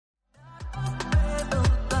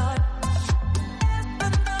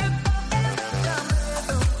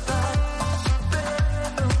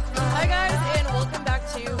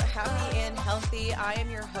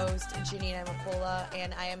Janina Macola,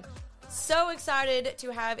 and I am so excited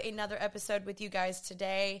to have another episode with you guys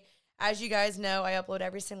today. As you guys know, I upload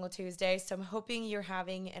every single Tuesday, so I'm hoping you're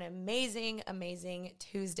having an amazing, amazing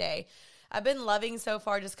Tuesday. I've been loving so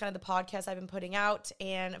far just kind of the podcast I've been putting out,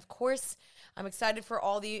 and of course, I'm excited for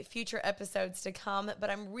all the future episodes to come, but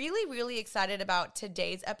I'm really, really excited about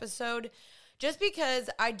today's episode just because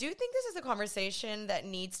I do think this is a conversation that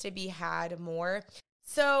needs to be had more.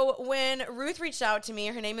 So when Ruth reached out to me,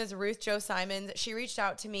 her name is Ruth Jo Simons, she reached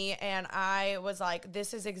out to me and I was like,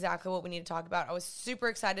 this is exactly what we need to talk about. I was super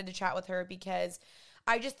excited to chat with her because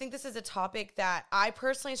I just think this is a topic that I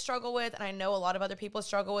personally struggle with, and I know a lot of other people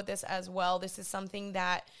struggle with this as well. This is something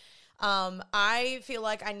that I feel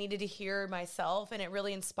like I needed to hear myself, and it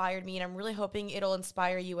really inspired me, and I'm really hoping it'll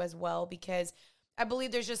inspire you as well, because I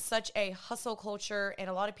believe there's just such a hustle culture and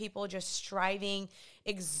a lot of people just striving,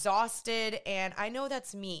 exhausted, and I know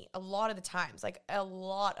that's me a lot of the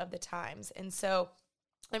times, and so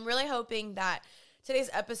I'm really hoping that today's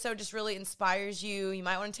episode just really inspires you. You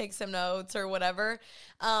might want to take some notes or whatever.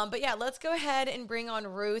 But yeah, let's go ahead and bring on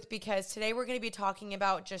Ruth, because today we're going to be talking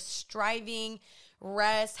about just striving,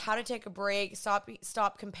 rest, how to take a break,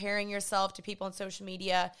 stop comparing yourself to people on social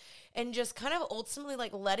media, and just kind of ultimately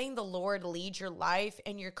like letting the Lord lead your life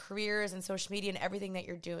and your careers and social media and everything that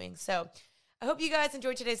you're doing. So I hope you guys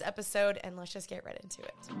enjoyed today's episode, and let's just get right into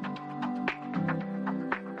it.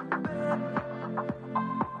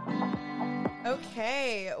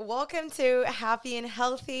 Okay, welcome to Happy and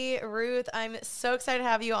Healthy, Ruth. I'm so excited to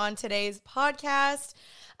have you on today's podcast.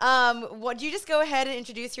 Would you just go ahead and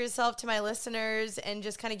introduce yourself to my listeners and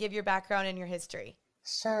just kind of give your background and your history?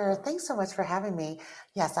 Sure. Thanks so much for having me.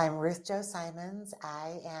 Yes, I'm Ruth Jo Simons.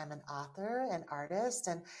 I am an author and artist,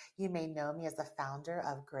 and you may know me as the founder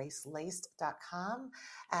of GraceLaced.com.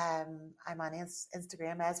 I'm on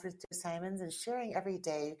Instagram as Ruth Jo Simons and sharing every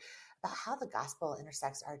day about how the gospel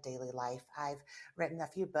intersects our daily life. I've written a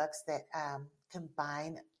few books that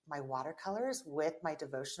combine my watercolors with my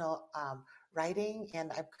devotional writing,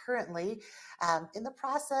 and I'm currently in the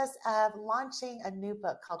process of launching a new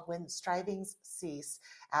book called When Strivings Cease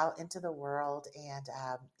out into the world, and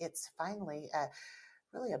it's finally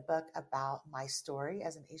really a book about my story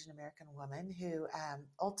as an Asian American woman who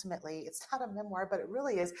ultimately, it's not a memoir, but it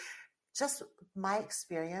really is just my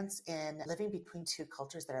experience in living between two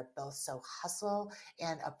cultures that are both so hustle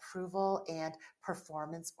and approval and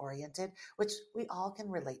performance oriented, which we all can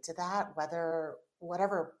relate to that,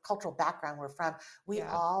 whatever cultural background we're from. We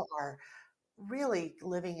all are really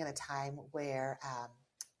living in a time where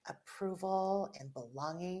approval and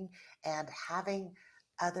belonging and having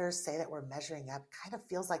others say that we're measuring up kind of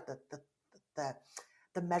feels like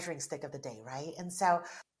the measuring stick of the day, right? And so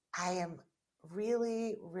I am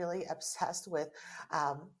really, really obsessed with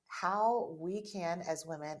how we can, as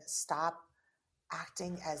women, stop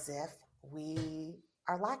acting as if we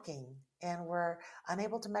are lacking and we're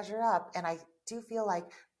unable to measure up. And I do feel like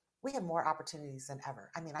we have more opportunities than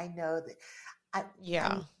ever. I mean, I know that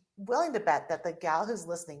I'm willing to bet that the gal who's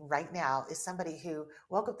listening right now is somebody who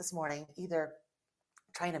woke up this morning either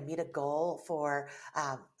trying to meet a goal for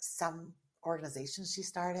some organization she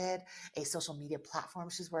started, a social media platform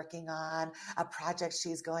she's working on, a project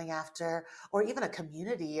she's going after, or even a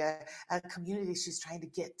community she's trying to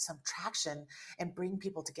get some traction and bring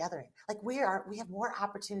people together. Like we have more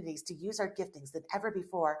opportunities to use our giftings than ever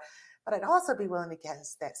before. But I'd also be willing to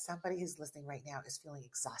guess that somebody who's listening right now is feeling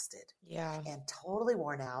exhausted and totally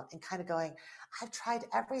worn out and kind of going, I've tried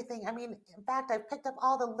everything. I mean, in fact, I've picked up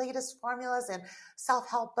all the latest formulas and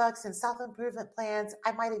self-help books and self-improvement plans.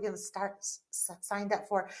 I might have even signed up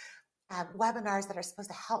for webinars that are supposed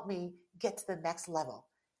to help me get to the next level.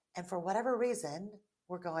 And for whatever reason,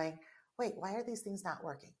 we're going, wait, why are these things not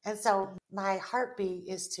working? And so my heartbeat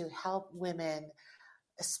is to help women,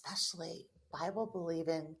 especially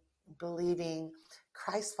Bible-believing,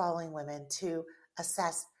 Christ-following women, to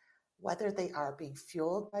assess whether they are being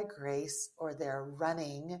fueled by grace or they're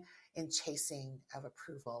running in chasing of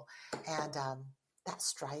approval. And the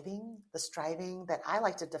striving that I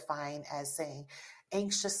like to define as saying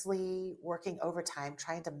anxiously working overtime,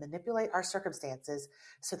 trying to manipulate our circumstances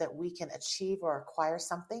so that we can achieve or acquire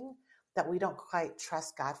something that we don't quite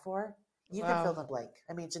trust God for. You can fill in the blank.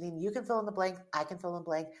 I mean, Janine, you can fill in the blank. I can fill in the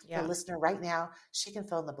blank. The listener right now, she can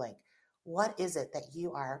fill in the blank. What is it that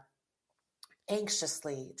you are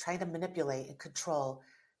anxiously trying to manipulate and control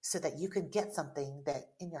so that you can get something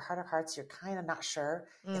that in your heart of hearts, you're kind of not sure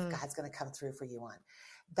if God's going to come through for you on?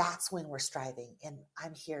 That's when we're striving. And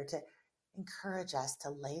I'm here to encourage us to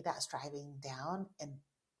lay that striving down and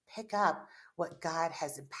pick up what God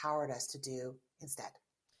has empowered us to do instead.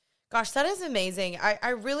 Gosh, that is amazing. I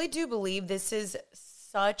really do believe this is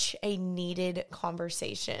such a needed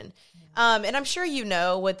conversation. And I'm sure you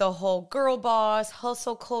know, with the whole girl boss,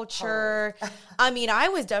 hustle culture. Totally. I mean, I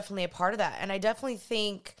was definitely a part of that. And I definitely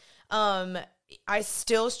think I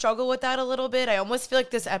still struggle with that a little bit. I almost feel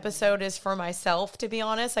like this episode is for myself, to be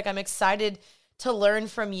honest. Like, I'm excited to learn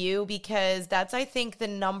from you because that's, I think, the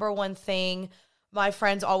number one thing my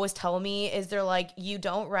friends always tell me is they're like, you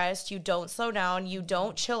don't rest, you don't slow down, you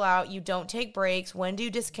don't chill out, you don't take breaks. When do you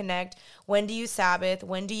disconnect? When do you Sabbath?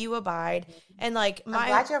 When do you abide? And like I'm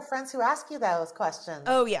glad you have friends who ask you those questions.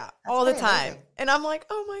 oh yeah, That's all the pretty time. amazing. And I'm like,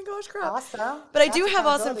 oh my gosh, crap. Awesome. But I That's do have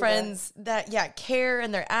awesome accountability there. friends that, yeah, care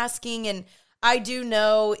and they're asking. And I do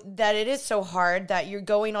know that it is so hard that you're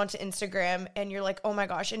going onto Instagram and you're like, oh my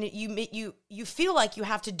gosh. And you feel like you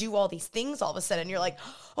have to do all these things all of a sudden. You're like,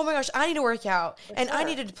 oh my gosh, I need to work out and I sure.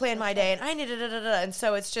 needed to plan my day and I needed da. And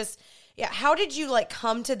so it's just, yeah. How did you like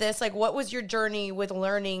come to this? Like, what was your journey with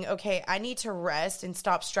learning, okay, I need to rest and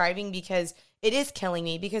stop striving because it is killing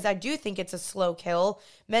me, because I do think it's a slow kill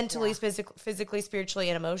mentally, Yeah. physically, spiritually,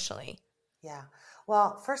 and emotionally. Yeah.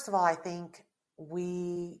 Well, first of all, I think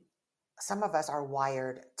some of us are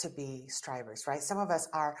wired to be strivers, right? Some of us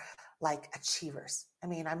are like achievers. I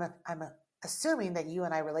mean, I'm assuming that you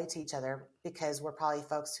and I relate to each other because we're probably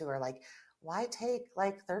folks who are like, why take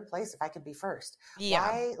like third place if I could be first? Yeah.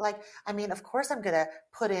 Why, like, I mean, of course I'm going to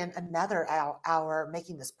put in another hour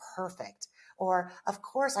making this perfect. Or of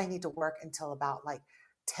course I need to work until about like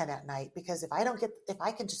 10 at night, because if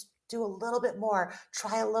I can just do a little bit more,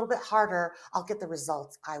 try a little bit harder, I'll get the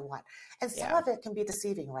results I want. And some Yeah. of it can be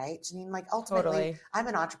deceiving, right, Janine? Like ultimately, Totally. I'm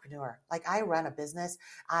an entrepreneur. Like I run a business.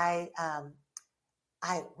 I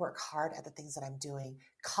work hard at the things that I'm doing.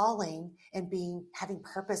 Calling and having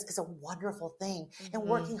purpose is a wonderful thing. And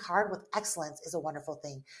working hard with excellence is a wonderful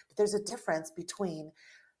thing. But there's a difference between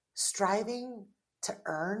striving to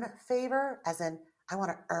earn favor, as in, I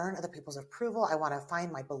want to earn other people's approval. I want to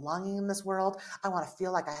find my belonging in this world. I want to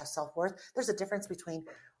feel like I have self-worth. There's a difference between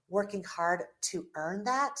working hard to earn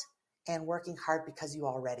that and working hard because you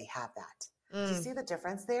already have that. Do you see the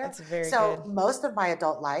difference there? That's very So good. most of my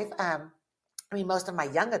adult life, most of my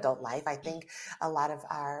young adult life, I think a lot of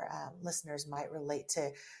our listeners might relate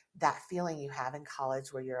to that feeling you have in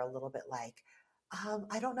college where you're a little bit like,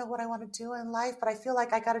 I don't know what I want to do in life, but I feel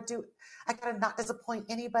like I got to not disappoint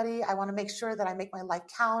anybody. I want to make sure that I make my life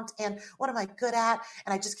count. And what am I good at?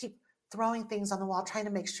 And I just keep throwing things on the wall, trying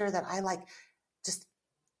to make sure that I like just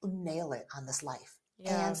nail it on this life.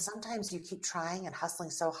 Yeah. And sometimes you keep trying and hustling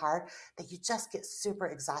so hard that you just get super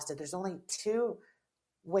exhausted. There's only two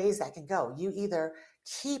ways that can go. You either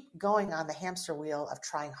keep going on the hamster wheel of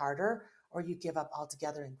trying harder, or you give up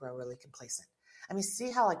altogether and grow really complacent. I mean, see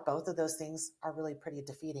how like both of those things are really pretty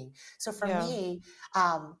defeating. So for Yeah. me,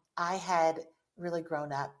 I had really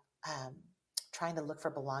grown up trying to look for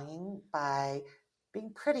belonging by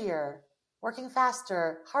being prettier, working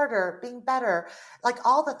faster, harder, being better, like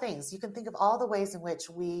all the things. You can think of all the ways in which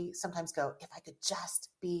we sometimes go, if I could just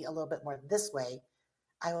be a little bit more this way,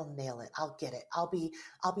 I will nail it. I'll get it. I'll be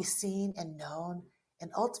seen and known.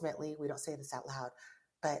 And ultimately, we don't say this out loud,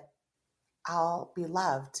 but I'll be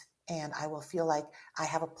loved and I will feel like I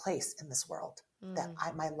have a place in this world, that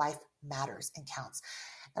my life matters and counts.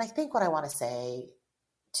 And I think what I want to say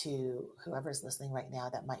to whoever's listening right now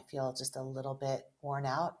that might feel just a little bit worn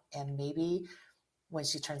out, and maybe when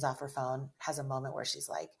she turns off her phone has a moment where she's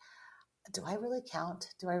like, do I really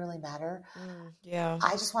count? Do I really matter? Yeah.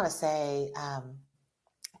 I just want to say,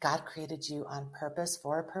 God created you on purpose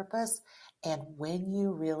for a purpose. And when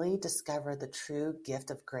you really discover the true gift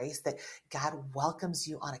of grace, that God welcomes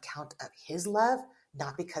you on account of his love,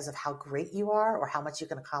 not because of how great you are or how much you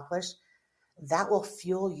can accomplish, that will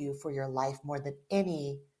fuel you for your life more than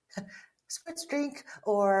any sports drink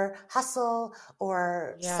or hustle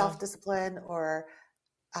or Yeah. self-discipline or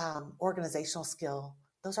organizational skill.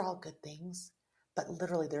 Those are all good things, but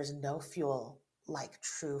literally there's no fuel like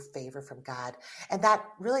true favor from God. And that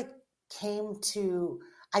really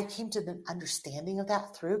I came to the understanding of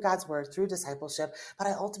that through God's word, through discipleship, but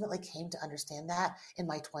I ultimately came to understand that in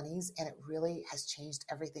my 20s, and it really has changed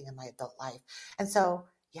everything in my adult life. And so,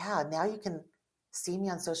 yeah, now you can see me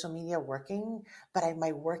on social media working, but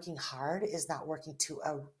my working hard is not working to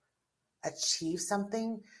achieve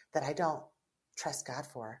something that I don't trust God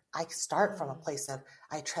for. I start from a place of,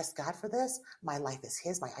 I trust God for this. My life is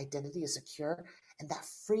his, my identity is secure, and that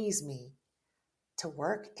frees me to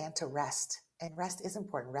work and to rest. And rest is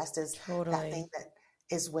important. Rest is that thing that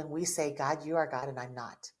is when we say, God, you are God and I'm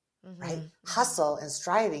not, right? Hustle and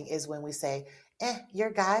striving is when we say,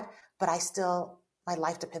 you're God, but my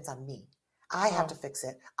life depends on me. I have to Wow. fix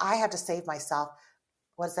it. I have to save myself.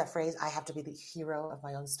 What's that phrase? I have to be the hero of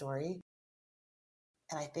my own story.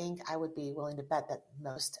 And I think I would be willing to bet that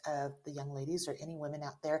most of the young ladies or any women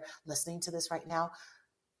out there listening to this right now,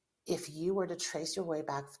 if you were to trace your way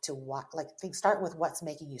back to what, like, start with what's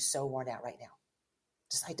making you so worn out right now.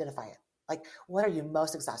 Just identify it. Like, what are you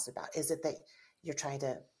most exhausted about? Is it that you're trying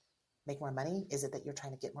to make more money? Is it that you're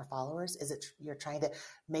trying to get more followers? Is it you're trying to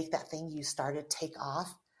make that thing you started take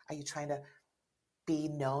off? Are you trying to be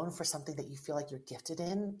known for something that you feel like you're gifted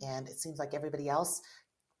in? And it seems like everybody else,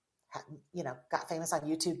 got famous on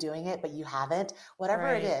YouTube doing it, but you haven't.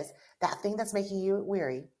 Whatever it Right. is, that thing that's making you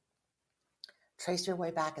weary, trace your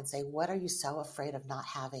way back and say, what are you so afraid of not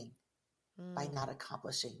having by Mm. not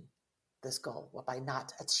accomplishing this goal, or by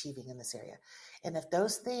not achieving in this area? And if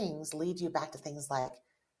those things lead you back to things like,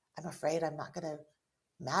 I'm afraid I'm not going to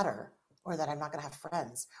matter, or that I'm not going to have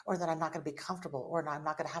friends, or that I'm not going to be comfortable, or I'm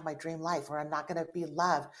not going to have my dream life, or I'm not going to be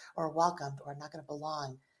loved or welcomed, or I'm not going to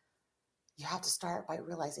belong. You have to start by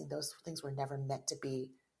realizing those things were never meant to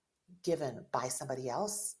be given by somebody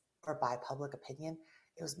else or by public opinion.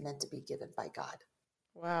 It was meant to be given by God.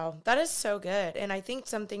 Wow, that is so good. And I think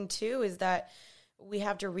something too is that we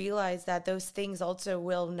have to realize that those things also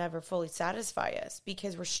will never fully satisfy us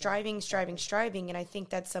because we're Yeah, striving, striving, exactly. striving. And I think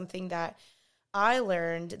that's something that I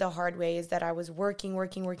learned the hard way is that I was working,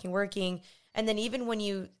 working, working, working. And then even when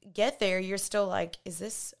you get there, you're still like, is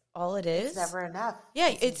this all it It's is? never enough. Yeah,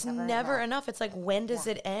 It's it's never never enough. enough. It's like, when does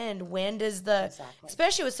Yeah, it end? When does the, exactly.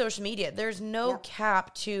 especially with social media, there's no Yep.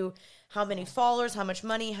 cap to how many No, followers, how much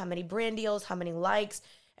money, how many brand deals, how many likes.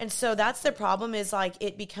 And so that's the exactly. problem is like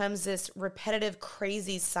it becomes this repetitive,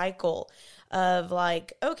 crazy cycle of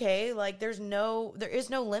like, okay, like there is no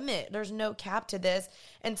limit. There's no cap to this.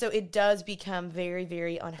 And so it does become very,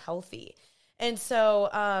 very unhealthy. And so,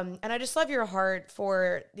 and I just love your heart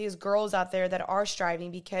for these girls out there that are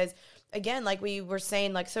striving because, again, like we were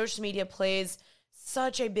saying, like social media plays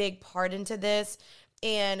such a big part into this.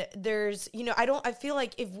 And there's, I feel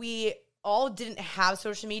like if we all didn't have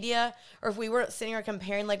social media or if we were sitting here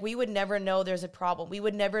comparing, like we would never know there's a problem. We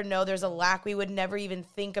would never know there's a lack. We would never even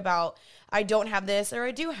think about, I don't have this or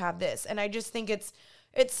I do have this. And I just think it's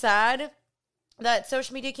sad that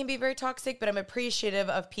social media can be very toxic, but I'm appreciative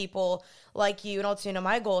of people like you. And also,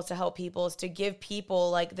 my goal is to help people, is to give people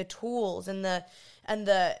like the tools and the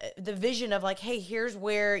vision of like, hey, here's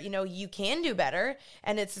where, you can do better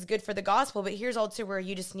and it's good for the gospel, but here's also where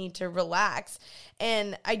you just need to relax.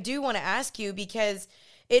 And I do want to ask you because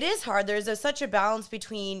it is hard. There's such a balance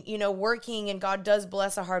between, working and God does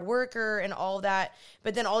bless a hard worker and all that,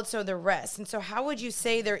 but then also the rest. And so how would you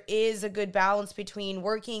say there is a good balance between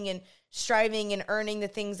working and striving and earning the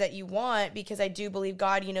things that you want? Because I do believe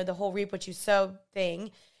God, the whole reap what you sow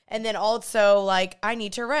thing. And then also like, I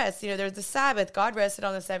need to rest. There's the Sabbath. God rested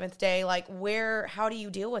on the seventh day. Like how do you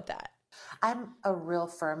deal with that? I'm a real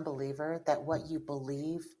firm believer that what you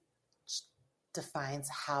believe defines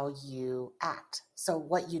how you act. So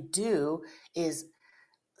what you do is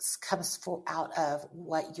out of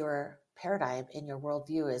what your paradigm in your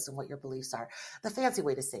worldview is and what your beliefs are. The fancy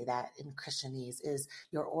way to say that in Christianese is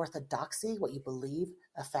your orthodoxy, what you believe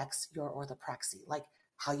affects your orthopraxy, like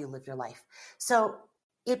how you live your life. So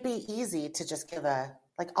it'd be easy to just give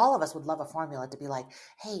like all of us would love a formula to be like,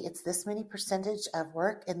 hey, it's this many percentage of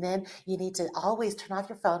work, and then you need to always turn off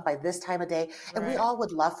your phone by this time of day. And we Right. all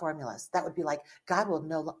would love formulas. That would be like, God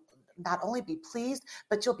will not only be pleased,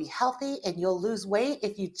 but you'll be healthy and you'll lose weight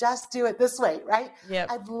if you just do it this way, right?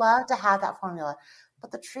 Yep. I'd love to have that formula.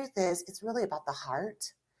 But the truth is, it's really about the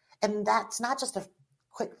heart. And that's not just a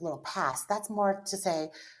quick little pass. That's more to say,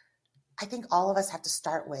 I think all of us have to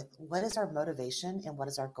start with what is our motivation and what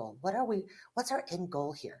is our goal? What's our end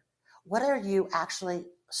goal here? What are you actually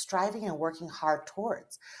striving and working hard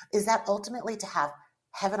towards? Is that ultimately to have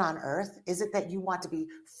heaven on earth? Is it that you want to be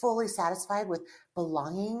fully satisfied with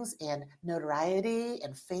belongings and notoriety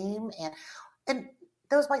and fame and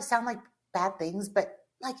those might sound like bad things, but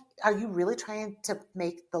like, are you really trying to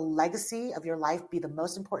make the legacy of your life be the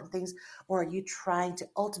most important things, or are you trying to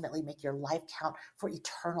ultimately make your life count for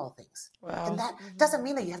eternal things? And Wow. that Hmm. doesn't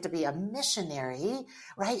mean that you have to be a missionary,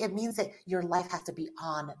 right? It means that your life has to be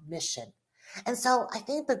on mission. And so I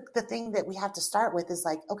think the thing that we have to start with is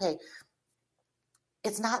like, okay,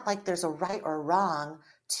 it's not like there's a right or wrong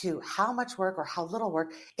to how much work or how little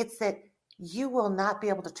work. It's that you will not be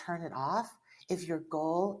able to turn it off if your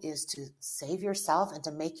goal is to save yourself and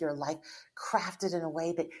to make your life crafted in a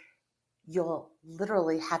way that you'll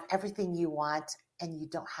literally have everything you want and you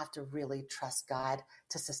don't have to really trust God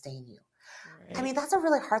to sustain you. I mean, that's a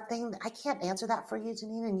really hard thing. I can't answer that for you,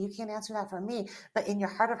 Janine, and you can't answer that for me. But in your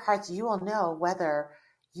heart of hearts, you will know whether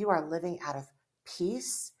you are living out of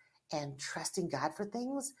peace and trusting God for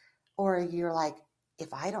things, or you're like,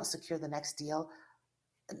 if I don't secure the next deal,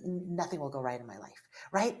 nothing will go right in my life,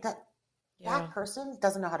 right? That person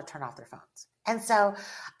doesn't know how to turn off their phones. And so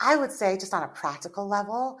I would say, just on a practical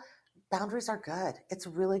level, boundaries are good. It's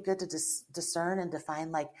really good to discern and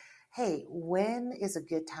define, like, hey, when is a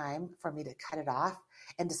good time for me to cut it off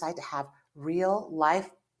and decide to have real life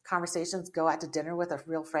conversations, go out to dinner with a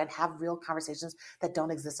real friend, have real conversations that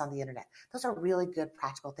don't exist on the internet. Those are really good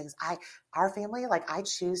practical things. Our family, like, I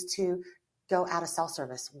choose to go out of cell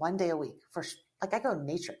service 1 day a week for, like, I go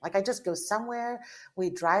nature. Like, I just go somewhere. We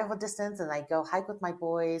drive a distance and I go hike with my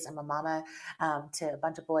boys. I'm a mama to a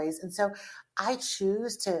bunch of boys. And so I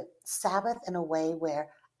choose to Sabbath in a way where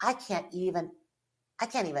I can't even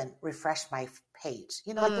refresh my page.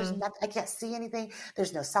 You know, like, there's nothing, I can't see anything.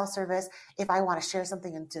 There's no cell service. If I want to share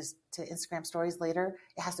something into to Instagram stories later,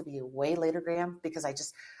 it has to be way later, Graham, because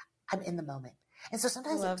I'm in the moment. And so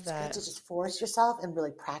sometimes it's good to just force yourself in really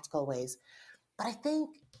practical ways. But I think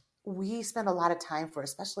we spend a lot of time, for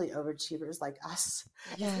especially overachievers like us,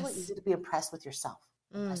 it's really easy to be impressed with yourself.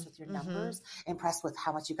 Impressed with your numbers, impressed with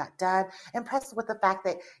how much you got done, impressed with the fact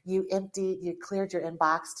that you cleared your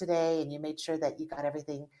inbox today and you made sure that you got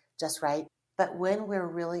everything just right. But when we're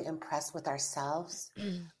really impressed with ourselves,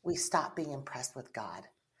 we stop being impressed with God.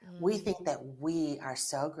 We think that we are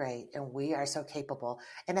so great and we are so capable.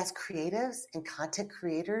 And as creatives and content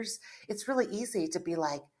creators, it's really easy to be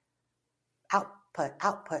like, output.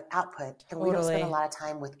 And we don't spend a lot of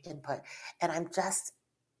time with input. And I'm just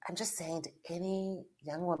saying to any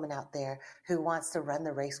young woman out there who wants to run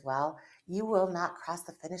the race well, you will not cross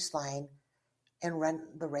the finish line and run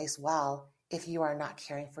the race well if you are not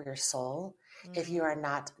caring for your soul, if you are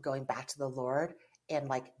not going back to the Lord and,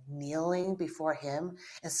 like, kneeling before him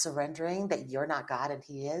and surrendering that you're not God and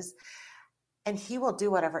he is. And he will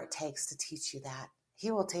do whatever it takes to teach you that. He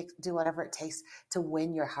will do whatever it takes to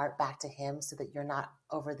win your heart back to him so that you're not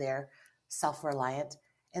over there self-reliant.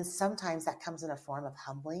 And sometimes that comes in a form of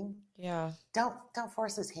humbling. Yeah. Don't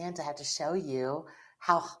force his hand to have to show you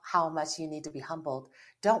how much you need to be humbled.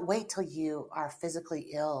 Don't wait till you are physically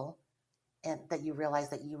ill and that you realize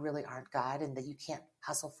that you really aren't God and that you can't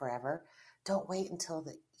hustle forever. Don't wait until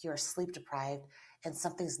you're sleep deprived and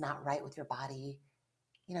something's not right with your body.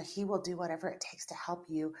 You know, he will do whatever it takes to help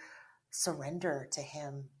you surrender to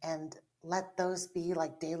him, and let those be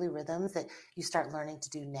like daily rhythms that you start learning to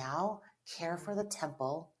do now. Care for the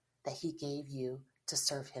temple that he gave you to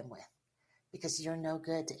serve him with, because you're no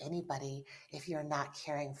good to anybody if you're not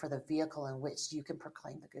caring for the vehicle in which you can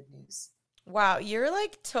proclaim the good news. Wow, you're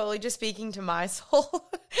like totally just speaking to my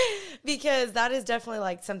soul because that is definitely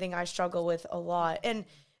like something I struggle with a lot. And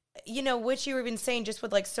you know, what you were been saying just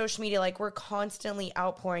with like social media, like we're constantly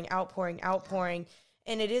outpouring.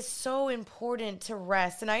 And it is so important to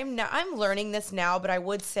rest. And I'm learning this now, but I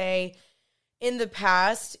would say in the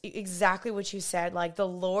past, exactly what you said, like the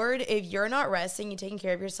Lord, if you're not resting and taking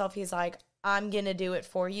care of yourself, he's like, I'm going to do it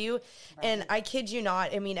for you. Right. And I kid you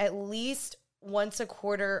not, I mean, at least once a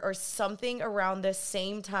quarter or something around the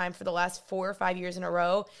same time for the last 4 or 5 years in a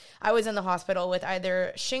row, I was in the hospital with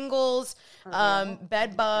either shingles,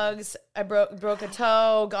 bed bugs, I broke a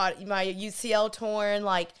toe, got my UCL torn,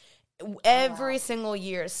 like every single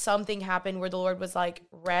year something happened where the Lord was like,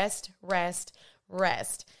 rest.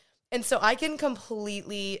 And so I can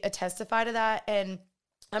completely testify to that. And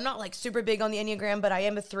I'm not like super big on the Enneagram, but I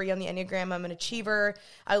am a 3 on the Enneagram. I'm an achiever.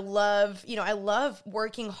 I love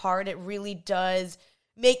working hard. It really does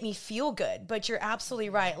make me feel good. But you're absolutely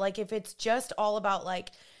right. Like if it's just all about like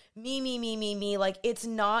me, like it's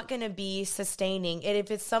not going to be sustaining. And if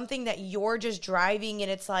it's something that you're just driving and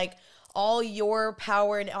it's like all your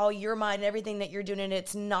power and all your mind and everything that you're doing, and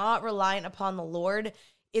it's not reliant upon the Lord,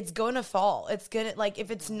 it's going to fall. It's going to, like,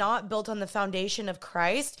 if it's not built on the foundation of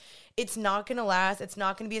Christ, it's not going to last. It's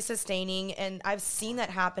not going to be a sustaining. And I've seen that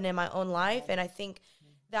happen in my own life. And I think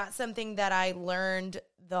that's something that I learned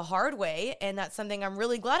the hard way. And that's something I'm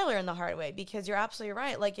really glad I learned the hard way, because you're absolutely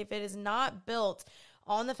right. Like if it is not built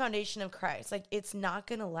on the foundation of Christ, like it's not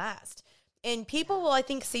going to last. And people will, I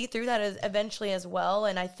think, see through that eventually as well.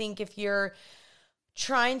 And I think if you're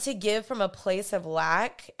trying to give from a place of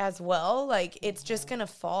lack as well, like it's just going to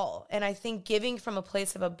fall. And I think giving from a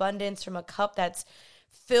place of abundance, from a cup that's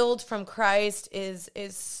filled from Christ is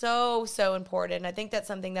so, so important. And I think that's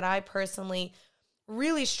something that I personally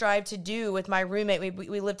really strive to do with my roommate.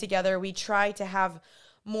 We live together. We try to have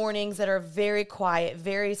mornings that are very quiet,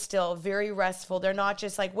 very still, very restful. They're not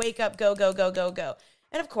just like wake up, go.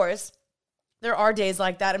 And of course, There are days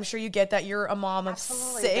like that. I'm sure you get that. You're a mom of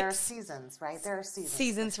Absolutely. 6. There are seasons, right? There are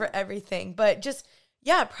Seasons for for sure. everything. But just,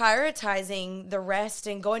 yeah, prioritizing the rest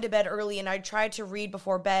and going to bed early. And I try to read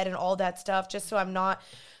before bed and all that stuff just so I'm not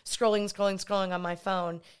scrolling on my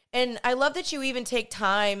phone. And I love that you even take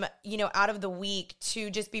time, out of the week to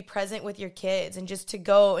just be present with your kids and just to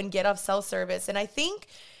go and get off cell service. And I think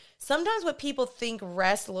sometimes what people think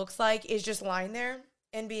rest looks like is just lying there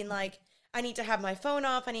and being like, I need to have my phone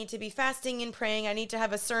off. I need to be fasting and praying. I need to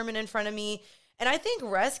have a sermon in front of me. And I think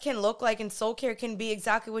rest can look like, and soul care can be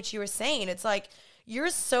exactly what you were saying. It's like you're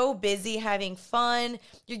so busy having fun,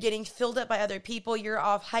 you're getting filled up by other people, you're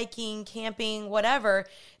off hiking, camping, whatever,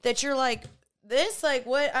 that you're like, this, like,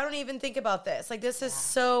 what? I don't even think about this. Like, this is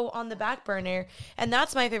so on the back burner. And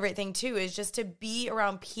that's my favorite thing, too, is just to be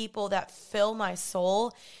around people that fill my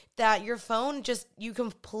soul, that your phone just, you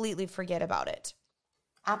completely forget about it.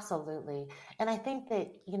 Absolutely. And I think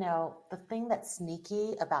that, the thing that's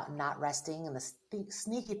sneaky about not resting and the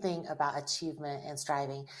sneaky thing about achievement and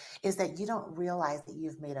striving is that you don't realize that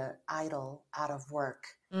you've made an idol out of work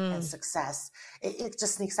and Mm, success. It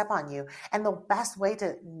just sneaks up on you. And the best way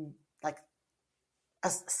to like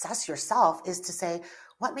assess yourself is to say,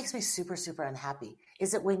 what makes me super, super unhappy?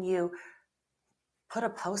 Is it when you put a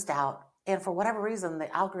post out and for whatever reason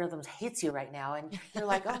the algorithm hates you right now and you're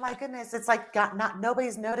like, oh my goodness, it's like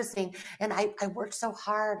nobody's noticing, and I worked so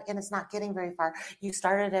hard and it's not getting very far. You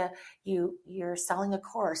started you're selling a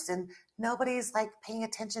course and nobody's like paying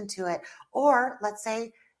attention to it. Or let's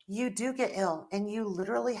say you do get ill and you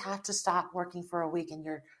literally have to stop working for a week and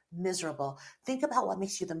you're miserable. Think about what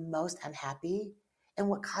makes you the most unhappy and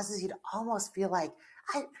what causes you to almost feel like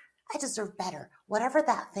i I deserve better. Whatever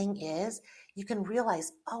that thing is, you can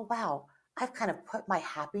realize, oh wow, I've kind of put my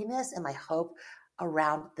happiness and my hope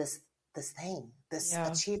around this thing, this yeah.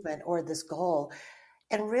 achievement or this goal.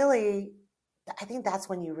 And really, I think that's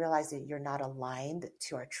when you realize that you're not aligned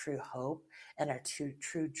to our true hope and our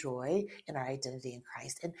true joy in our identity in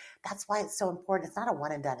Christ. And that's why it's so important. It's not a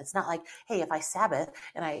one and done. It's not like, hey, if I Sabbath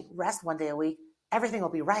and I rest one day a week, everything will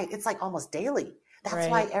be right. It's like almost daily. That's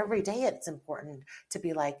why Right. every day it's important to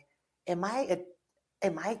be like, am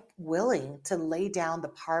I willing to lay down the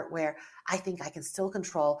part where I think I can still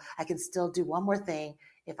control, I can still do one more thing.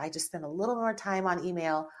 If I just spend a little more time on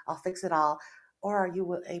email, I'll fix it all. Or are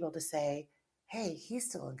you able to say, hey, he's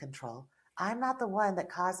still in control. I'm not the one that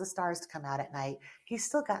caused the stars to come out at night. He's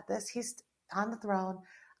still got this. He's on the throne.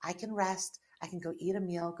 I can rest. I can go eat a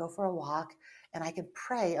meal, go for a walk, and I can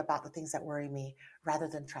pray about the things that worry me rather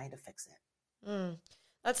than trying to fix it. Mm.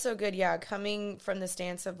 That's so good. Yeah. Coming from the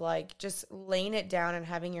stance of like just laying it down and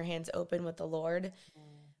having your hands open with the Lord. Mm.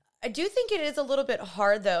 I do think it is a little bit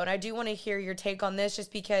hard though. And I do want to hear your take on this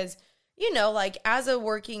just because, like as a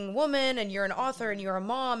working woman and you're an author and Mhm. you're a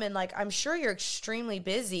mom and like I'm sure you're extremely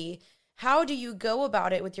busy. How do you go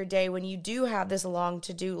about it with your day when you do have this long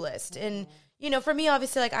to-do list? And, Mhm. for me,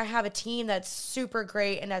 obviously, like I have a team that's super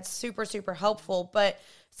great and that's super, super helpful, but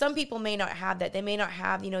some people may not have that. They may not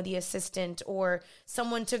have, the assistant or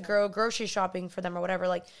someone to Sure. go grocery shopping for them or whatever.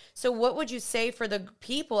 Like, so what would you say for the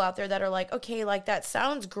people out there that are like, okay, like that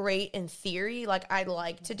sounds great in theory. Like, I'd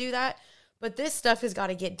like to do that, but this stuff has got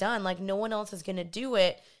to get done. Like, no one else is going to do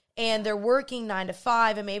it. And Yeah. they're working 9 to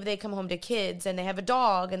 5, and maybe they come home to kids and they have a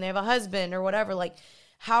dog and they have a husband or whatever. Like,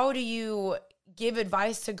 how do you give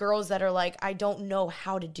advice to girls that are like, I don't know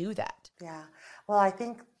how to do that? Yeah. Well, I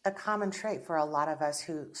think a common trait for a lot of us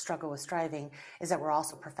who struggle with striving is that we're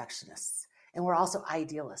also perfectionists and we're also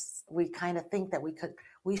idealists. We kind of think that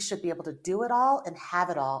we should be able to do it all and have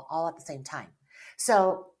it all at the same time.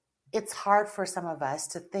 So it's hard for some of us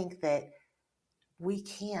to think that we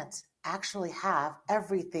can't actually have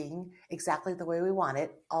everything exactly the way we want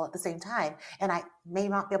it all at the same time. And I may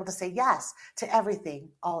not be able to say yes to everything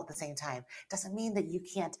all at the same time. Doesn't mean that you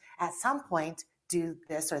can't at some point do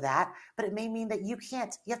this or that, but it may mean that you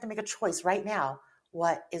have to make a choice right now.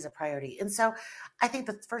 What is a priority? And so I think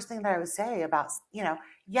the first thing that I would say about,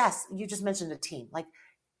 yes, you just mentioned a team. Like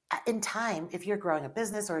in time, if you're growing a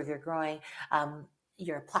business or if you're growing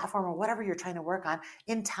your platform or whatever you're trying to work on,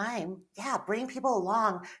 in time, yeah, bring people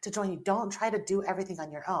along to join you. Don't try to do everything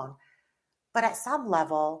on your own. But at some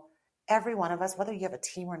level, every one of us, whether you have a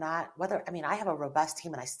team or not, I have a robust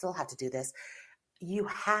team and I still have to do this. You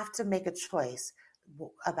have to make a choice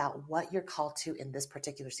about what you're called to in this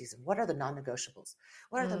particular season. What are the non-negotiables?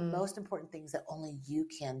 What are the Mm, most important things that only you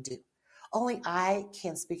can do? Only I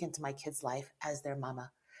can speak into my kids' life as their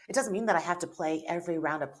mama. It doesn't mean that I have to play every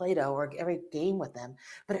round of Play-Doh or every game with them,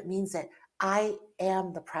 but it means that I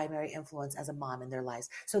am the primary influence as a mom in their lives.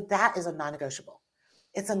 So that is a non-negotiable.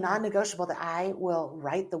 It's a non-negotiable that I will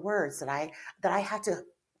write the words that I have to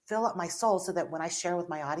fill up my soul so that when I share with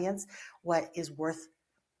my audience what is worth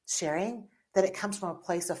sharing, that it comes from a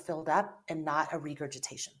place of filled up and not a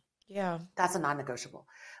regurgitation. Yeah. That's a non-negotiable.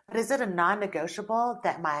 But is it a non-negotiable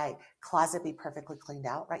that my closet be perfectly cleaned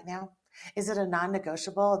out right now? Is it a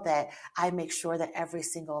non-negotiable that I make sure that every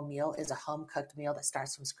single meal is a home-cooked meal that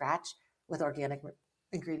starts from scratch with organic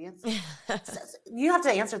ingredients? So you have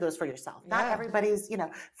to answer those for yourself. Not everybody's,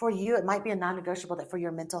 for you, it might be a non-negotiable that for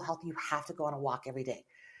your mental health, you have to go on a walk every day.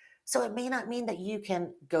 So it may not mean that you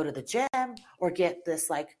can go to the gym or get this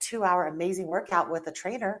 2-hour amazing workout with a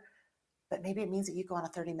trainer, but maybe it means that you go on a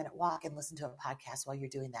 30-minute walk and listen to a podcast while you're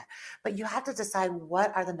doing that. But you have to decide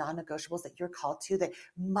what are the non-negotiables that you're called to that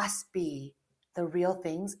must be the real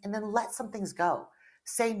things, and then let some things go.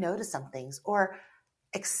 Say no to some things, or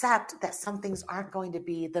accept that some things aren't going to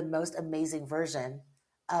be the most amazing version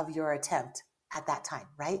of your attempt at that time,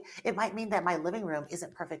 right? It might mean that my living room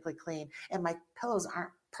isn't perfectly clean and my pillows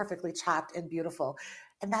aren't perfectly chopped and beautiful.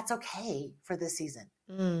 And that's okay for this season.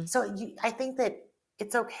 So I think that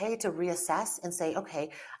it's okay to reassess and say,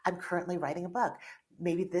 okay, I'm currently writing a book.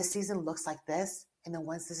 Maybe this season looks like this. And then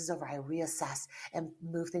once this is over, I reassess and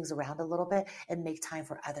move things around a little bit and make time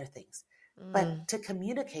for other things. But to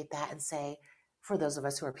communicate that and say, for those of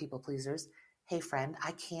us who are people pleasers, hey friend,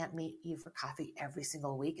 I can't meet you for coffee every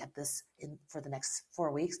single week for the next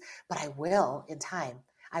 4 weeks, but I will in time.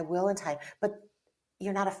 But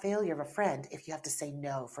you're not a failure of a friend if you have to say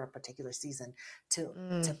no for a particular season to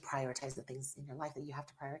prioritize the things in your life that you have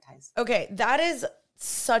to prioritize. Okay, that is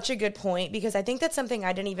such a good point, because I think that's something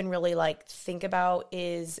I didn't even really think about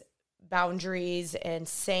is boundaries and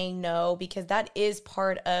saying no, because that is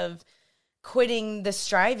part of quitting the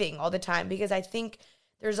striving all the time, because I think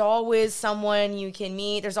there's always someone you can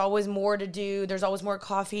meet. There's always more to do. There's always more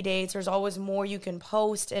coffee dates. There's always more you can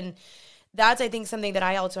post. And that's, I think, something that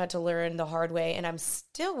I also had to learn the hard way, and I'm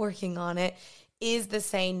still working on it, is the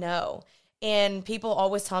say no. And people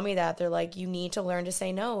always tell me that. They're like, you need to learn to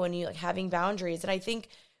say no, and you having boundaries. And I think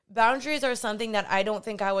boundaries are something that I don't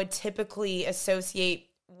think I would typically associate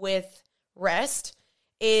with rest.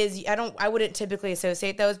 I wouldn't typically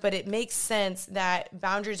associate those, but it makes sense that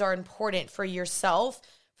boundaries are important for yourself,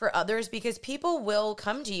 for others, because people will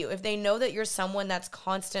come to you if they know that you're someone that's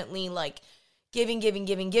constantly giving,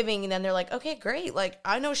 and then they're like, okay, great.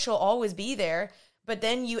 I know she'll always be there, but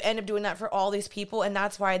then you end up doing that for all these people, and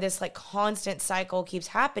that's why this constant cycle keeps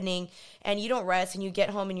happening, and you don't rest, and you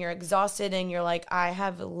get home and you're exhausted, and you're like, I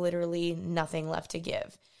have literally nothing left to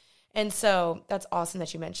give. And so that's awesome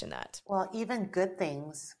that you mentioned that. Well, even good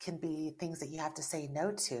things can be things that you have to say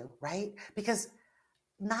no to, right? Because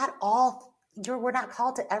we're not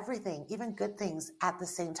called to everything, even good things at the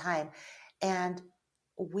same time. And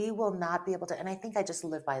we will not be able to, and I think I just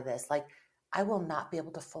live by this, I will not be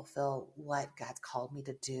able to fulfill what God's called me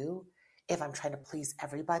to do if I'm trying to please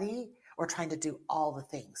everybody or trying to do all the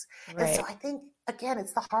things. Right. And so I think, again,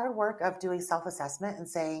 it's the hard work of doing self-assessment and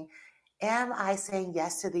saying, am I saying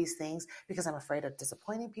yes to these things because I'm afraid of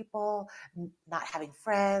disappointing people, not having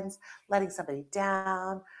friends, letting somebody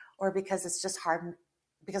down, or because it's just hard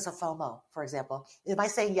because of FOMO, for example? Am I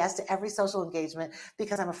saying yes to every social engagement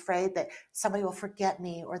because I'm afraid that somebody will forget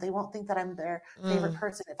me, or they won't think that I'm their favorite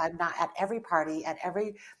person if I'm not at every party, at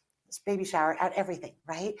every baby shower, at everything,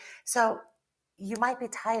 right? So you might be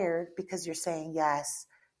tired because you're saying yes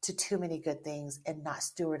to too many good things and not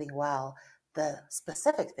stewarding well the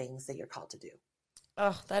specific things that you're called to do.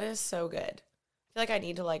 Oh, that is so good. I feel like I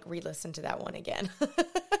need to re-listen to that one again.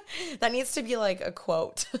 That needs to be a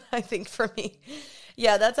quote, I think, for me.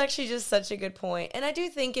 Yeah, that's actually just such a good point. And I do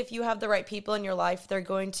think if you have the right people in your life, they're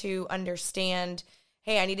going to understand,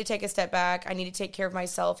 hey, I need to take a step back. I need to take care of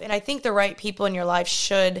myself. And I think the right people in your life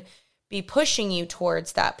should be pushing you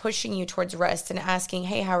towards that, pushing you towards rest and asking,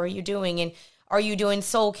 hey, how are you doing? And are you doing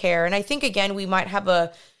soul care? And I think, again, we might have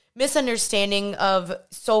a misunderstanding of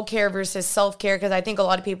soul care versus self-care, because I think a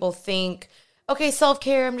lot of people think, okay,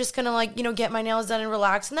 self-care, I'm just going to get my nails done and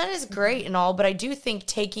relax. And that is great and all, but I do think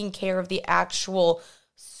taking care of the actual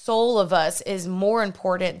soul of us is more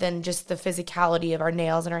important than just the physicality of our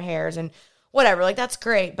nails and our hairs and whatever. That's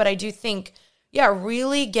great. But I do think,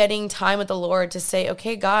 really getting time with the Lord to say,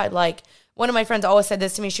 okay, God, one of my friends always said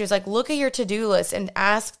this to me. She was like, look at your to-do list and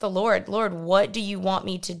ask the Lord, what do you want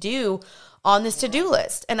me to do on this to-do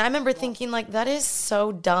list? And I remember thinking, that is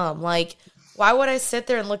so dumb. Why would I sit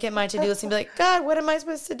there and look at my to-do list and be like, God, what am I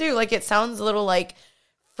supposed to do? It sounds a little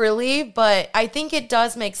frilly, but I think it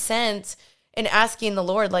does make sense in asking the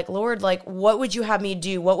Lord, Lord, what would you have me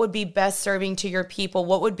do? What would be best serving to your people?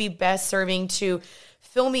 What would be best serving to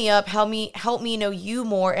fill me up, help me know you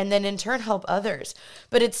more, and then in turn help others.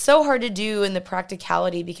 But it's so hard to do in the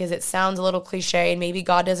practicality because it sounds a little cliche and maybe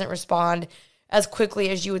God doesn't respond as quickly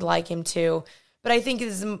as you would like him to. But I think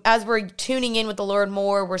as we're tuning in with the Lord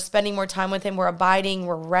more, we're spending more time with him, we're abiding,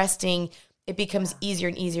 we're resting, it becomes easier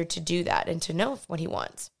and easier to do that and to know what he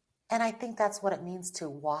wants. And I think that's what it means to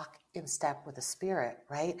walk in step with the Spirit,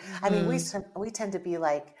 right? I mean, we tend to be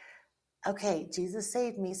like, okay, Jesus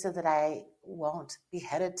saved me so that I won't be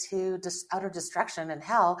headed to utter destruction and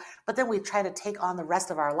hell. But then we try to take on the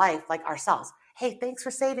rest of our life like ourselves. Hey, thanks for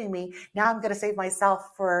saving me. Now I'm going to save myself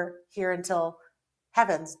for here until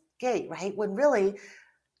heaven's gate, right? When really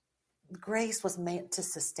grace was meant to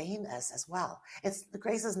sustain us as well. The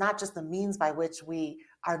grace is not just the means by which we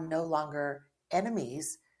are no longer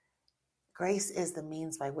enemies. Grace is the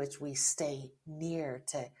means by which we stay near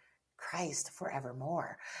to Christ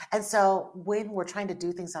forevermore. And so when we're trying to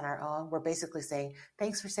do things on our own, we're basically saying,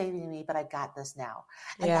 thanks for saving me, but I got this now.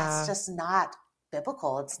 And that's just not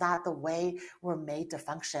biblical. It's not the way we're made to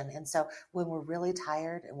function. And so when we're really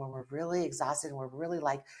tired and when we're really exhausted and we're really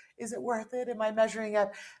like, is it worth it? Am I measuring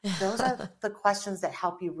up? Those are the questions that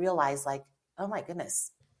help you realize like, oh my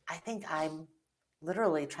goodness, I think I'm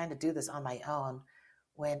literally trying to do this on my own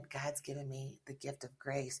when God's given me the gift of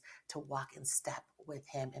grace to walk in step with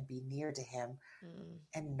him and be near to him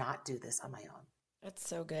and not do this on my own. That's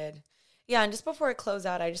so good. Yeah. And just before I close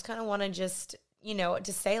out, I just kind of want to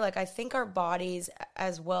to say, like, I think our bodies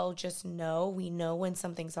as well we know when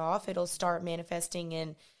something's off. It'll start manifesting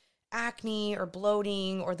in acne or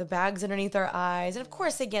bloating or the bags underneath our eyes. And of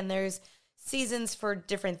course, again, there's seasons for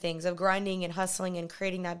different things of grinding and hustling and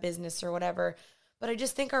creating that business or whatever. But I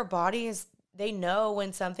just think our bodies, they know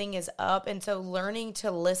when something is up. And so learning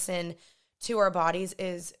to listen to our bodies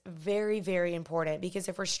is very, very important, because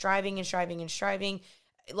if we're striving and striving and striving,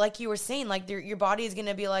 like you were saying, like your body is going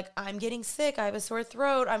to be like, I'm getting sick, I have a sore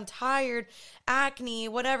throat, I'm tired, acne,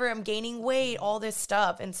 whatever, I'm gaining weight, all this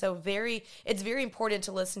stuff. And so it's very important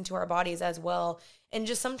to listen to our bodies as well. And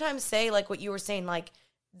just sometimes say, like what you were saying, like,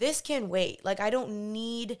 this can wait. Like, I don't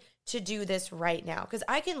need to do this right now. Because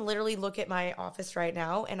I can literally look at my office right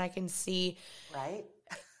now and I can see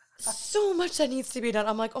so much that needs to be done.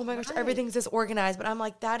 I'm like, oh my gosh, everything's disorganized. But I'm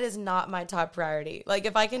like, that is not my top priority. Like,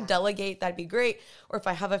 if I can delegate, that'd be great. Or if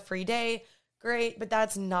I have a free day, great. But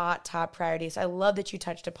that's not top priority. So I love that you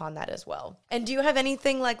touched upon that as well. And do you have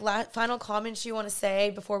anything like final comments you want to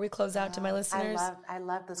say before we close out to my listeners? I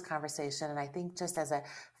love this conversation. And I think just as a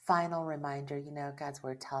final reminder, God's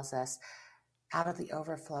word tells us, out of the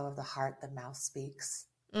overflow of the heart, the mouth speaks.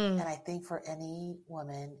 And I think for any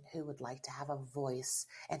woman who would like to have a voice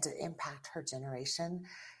and to impact her generation,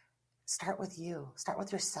 start with you. Start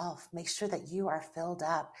with yourself. Make sure that you are filled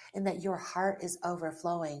up and that your heart is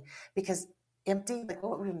overflowing, because empty, like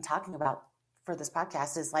what we've been talking about for this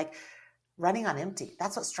podcast, is like running on empty.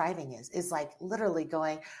 That's what striving is like literally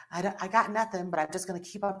going, I got nothing, but I'm just going to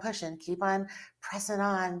keep on pushing, keep on pressing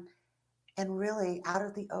on. And really, out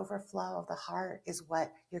of the overflow of the heart is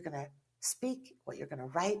what you're going to speak, what you're going to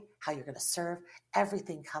write, how you're going to serve.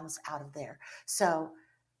 Everything comes out of there. So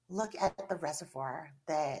look at the reservoir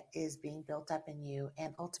that is being built up in you,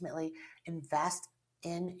 and ultimately invest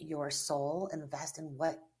in your soul, invest in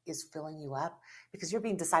what is filling you up, because you're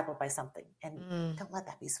being discipled by something. And don't let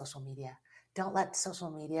that be social media. Don't let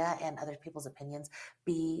social media and other people's opinions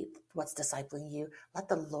be what's discipling you. Let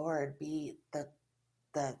the Lord be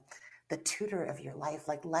the tutor of your life.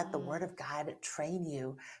 Like, let the word of God train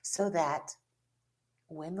you, so that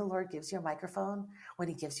when the Lord gives you a microphone, when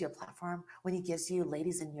he gives you a platform, when he gives you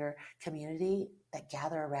ladies in your community that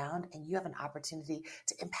gather around and you have an opportunity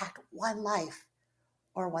to impact one life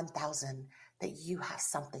or 1,000, that you have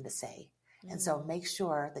something to say. And so make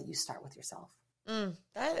sure that you start with yourself.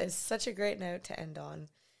 That is such a great note to end on.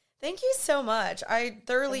 Thank you so much. I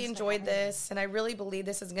thoroughly enjoyed this, and I really believe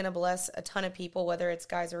this is going to bless a ton of people, whether it's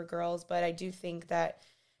guys or girls. But I do think that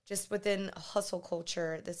just within hustle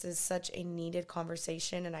culture, this is such a needed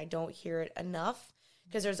conversation, and I don't hear it enough,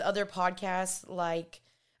 because there's other podcasts, like,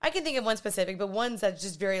 I can think of one specific, but ones that's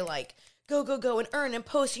just very like, go, and earn and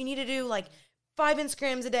post. You need to do like 5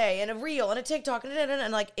 Instagrams a day and a reel and a TikTok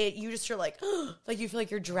and like it, you're like, like you feel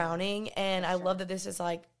like you're drowning. And I love that this is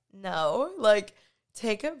like, no, like,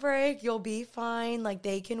 take a break. You'll be fine. Like,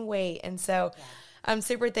 they can wait. And so I'm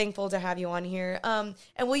super thankful to have you on here. And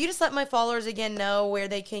will you just let my followers again know where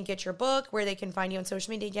they can get your book, where they can find you on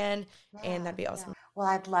social media again? And that'd be awesome. Well,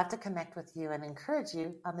 I'd love to connect with you and encourage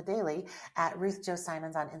you on the daily at Ruth Jo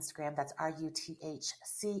Simons on Instagram. That's RuthChouSimons.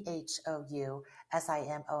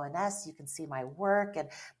 You can see my work and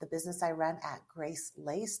the business I run at Grace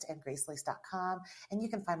Laced and gracelaced.com. And you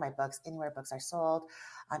can find my books anywhere books are sold,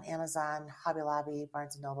 on Amazon, Hobby Lobby,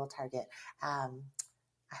 Barnes & Noble, Target. I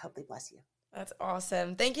hope they bless you. That's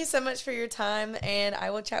awesome. Thank you so much for your time, and I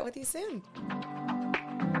will chat with you soon.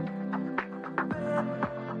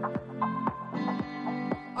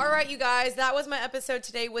 All right, you guys, that was my episode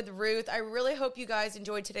today with Ruth. I really hope you guys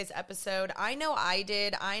enjoyed today's episode. I know I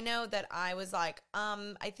did. I know that I was like,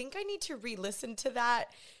 I think I need to re-listen to that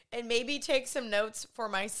and maybe take some notes for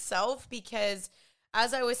myself, because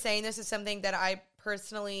as I was saying, this is something that I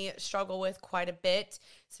personally struggle with quite a bit.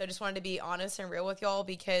 So I just wanted to be honest and real with y'all,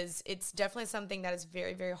 because it's definitely something that is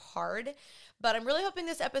very, very hard. But I'm really hoping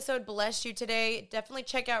this episode blessed you today. Definitely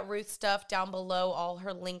check out Ruth's stuff down below. All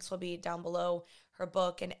her links will be down below, her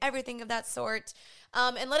book and everything of that sort.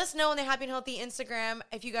 And let us know on the Happy and Healthy Instagram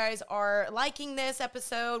if you guys are liking this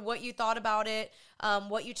episode, what you thought about it,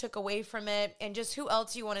 what you took away from it, and just who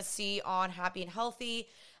else you want to see on Happy and Healthy.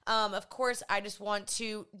 Of course, I just want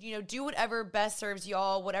to, do whatever best serves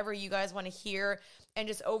y'all, whatever you guys want to hear, and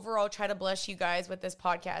just overall try to bless you guys with this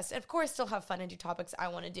podcast. And of course, still have fun and do topics I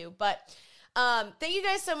want to do. But thank you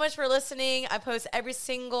guys so much for listening. I post every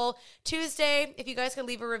single Tuesday. If you guys can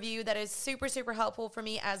leave a review, that is super, super helpful for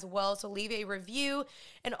me as well. So leave a review.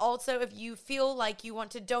 And also, if you feel like you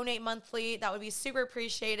want to donate monthly, that would be super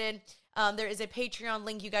appreciated. There is a Patreon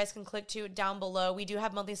link you guys can click to down below. We do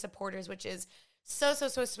have monthly supporters, which is so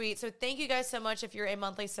sweet. So thank you guys so much if you're a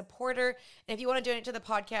monthly supporter. And if you want to donate to the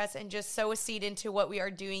podcast and just sow a seed into what we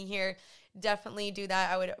are doing here, definitely do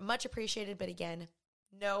that. I would much appreciate it. But again,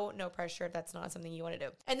 no pressure if that's not something you want to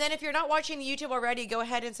do. And then if you're not watching the YouTube already, go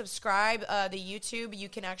ahead and subscribe the YouTube. You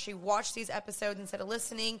can actually watch these episodes instead of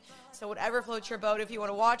listening. So whatever floats your boat, if you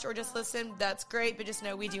want to watch or just listen, that's great. But just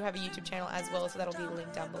know we do have a YouTube channel as well, so that'll be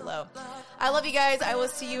linked down below. I love you guys. I will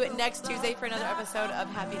see you next Tuesday for another episode of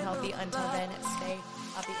Happy and Healthy. Until then, stay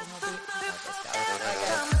happy and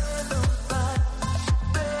healthy.